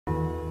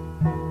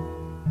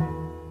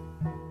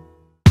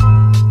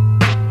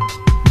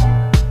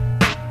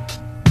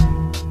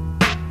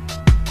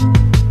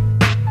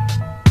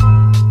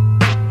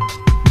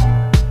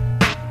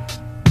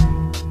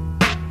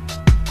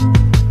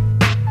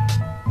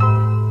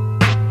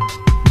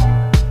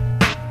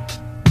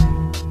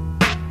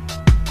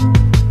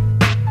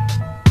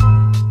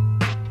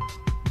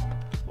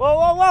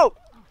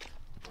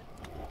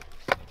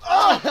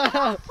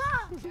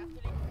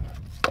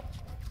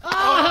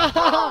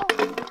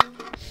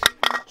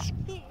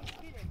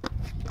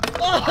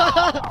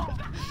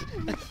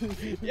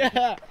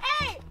Yeah.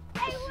 Hey,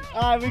 wait.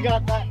 Alright, we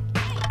got that.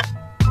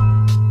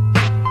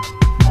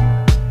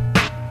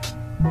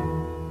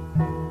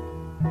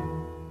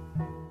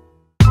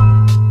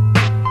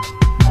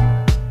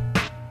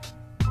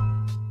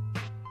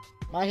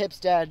 My hip's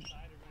dead,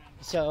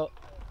 so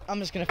I'm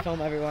just gonna film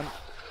everyone.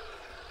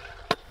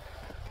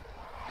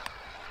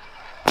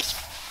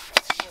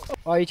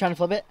 Oh, are you trying to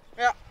flip it?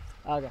 Yeah.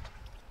 Okay.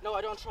 No,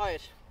 I don't try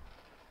it.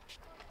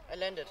 I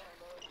landed.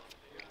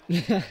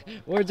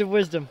 Words of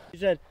wisdom. He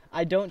said,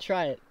 I don't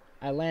try it,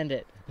 I land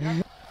it.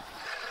 Yeah.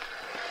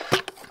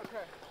 Okay.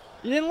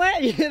 You didn't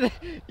land.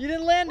 You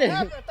didn't land What it.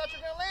 happened? I thought you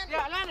were gonna land it.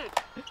 Yeah, I landed.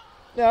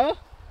 No.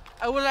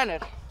 I will land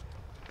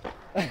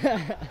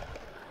it.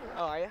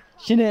 Oh, are you?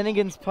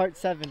 Shenanigans Part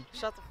 7.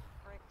 Shut the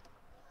frick.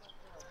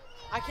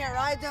 I can't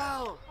ride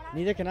though.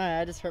 Neither can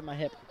I just hurt my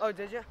hip. Oh,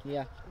 did you?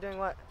 Yeah. Doing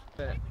what?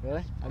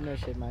 Really? I've never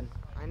shaved mine.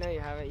 I know you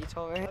haven't. You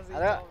told me.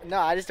 No,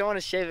 I just don't want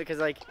to shave it because,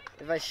 like,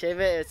 if I shave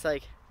it, it's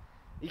like,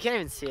 you can't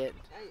even see it.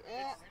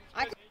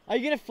 Are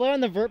you gonna flare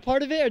on the vert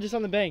part of it or just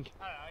on the bank?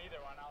 I don't know,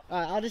 either one.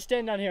 Alright, I'll just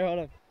stand down here, hold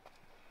on.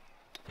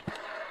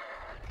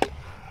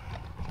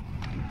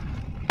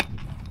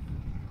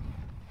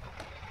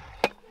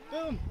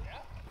 Boom!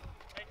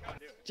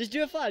 Just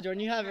do a fly,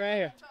 Jordan, you have it right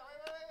here.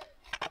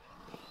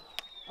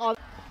 Oh.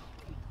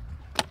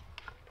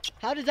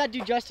 How does that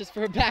do justice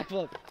for a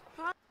backflip?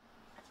 From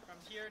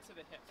here to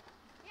the hip.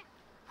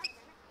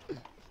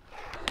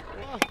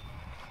 Oh.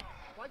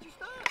 Why'd you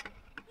stop?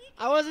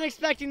 I wasn't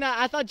expecting that.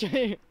 I thought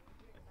you...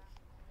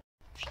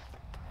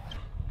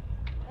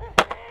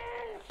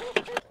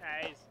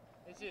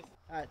 It's just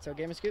Alright, so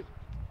game of scoop.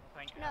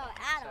 playing No, add-on.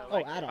 Adam. So,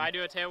 like, Oh, add-on. if I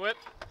do a tail whip,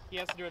 he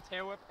has to do a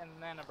tail whip and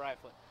then a bri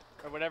flip.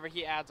 Or whatever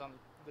he adds on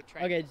the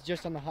train. Okay, it's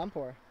just on the hump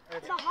or?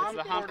 It's The hump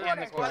the hump and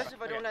and the the quarter. What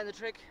if I don't land the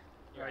trick?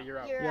 You're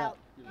out. You're Yeah. out.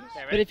 Okay,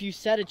 But ready? if you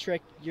set a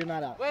trick, you're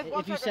not out. Wait,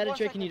 If you set a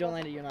trick and you don't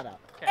land it, you're not out.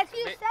 Okay. If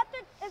you set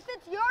it, if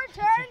it's your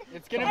turn,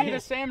 It's gonna be the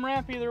same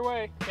ramp either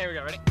way. Okay, we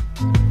go. Ready?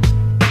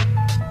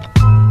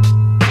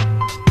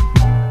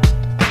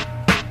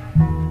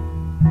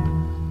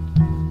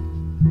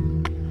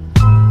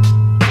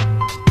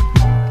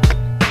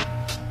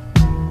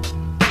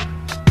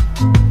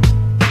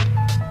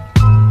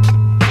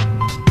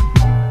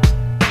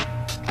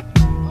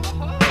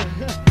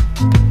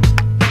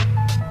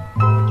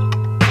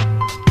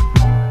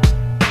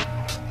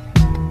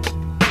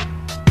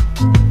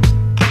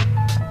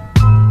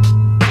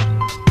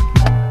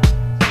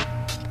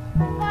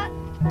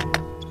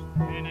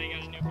 And now you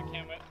got a new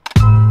cam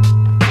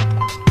whip.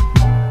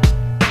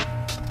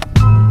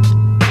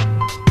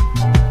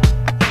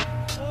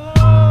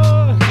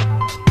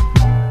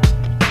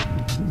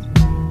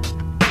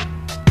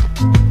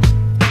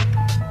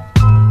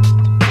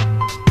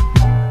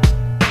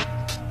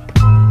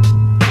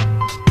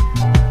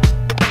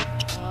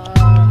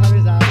 How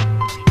is that?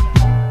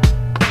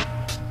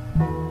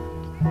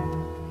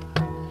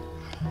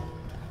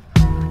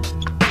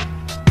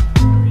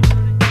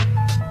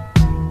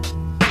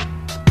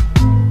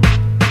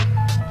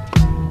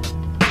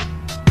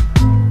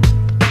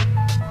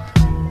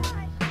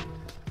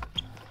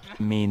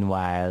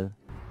 Meanwhile.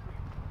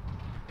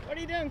 What are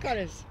you doing,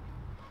 Curtis?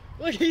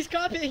 Look, he's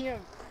copying him.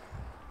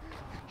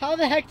 How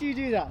the heck do you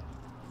do that?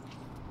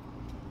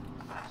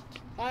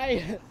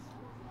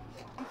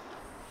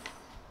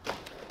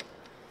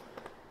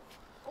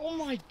 Oh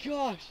my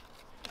gosh.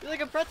 You're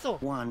like a pretzel.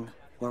 1,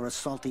 we're a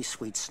salty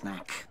sweet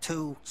snack.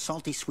 2,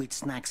 salty sweet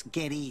snacks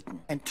get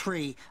eaten. And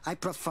 3, I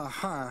prefer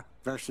her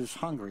versus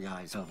hungry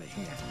eyes over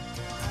here.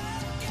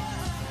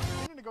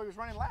 A minute ago he was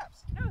running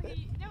laps. No,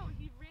 he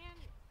ran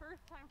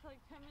first time for like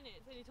 10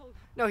 minutes and he told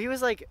No, he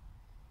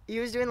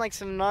was doing like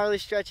some gnarly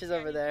stretches Yeah,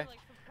 over he there. did, like,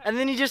 some And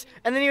then he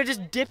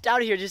just dipped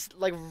out of here, just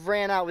like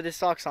ran out with his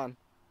socks on.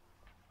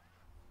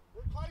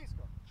 Where'd Claudius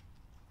go?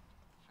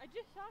 I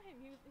just saw him.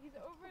 He was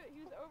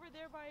over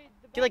there by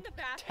the He like the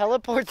bathroom.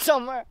 teleports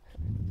somewhere.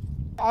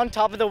 On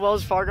top of the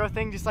Wells Fargo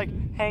thing, just like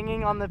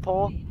hanging on the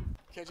pole.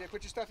 KJ,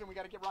 put your stuff in. We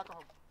gotta get Rocco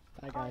home.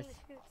 Bye guys. Alright.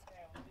 See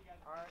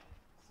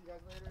you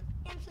guys later.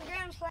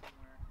 Instagram slash.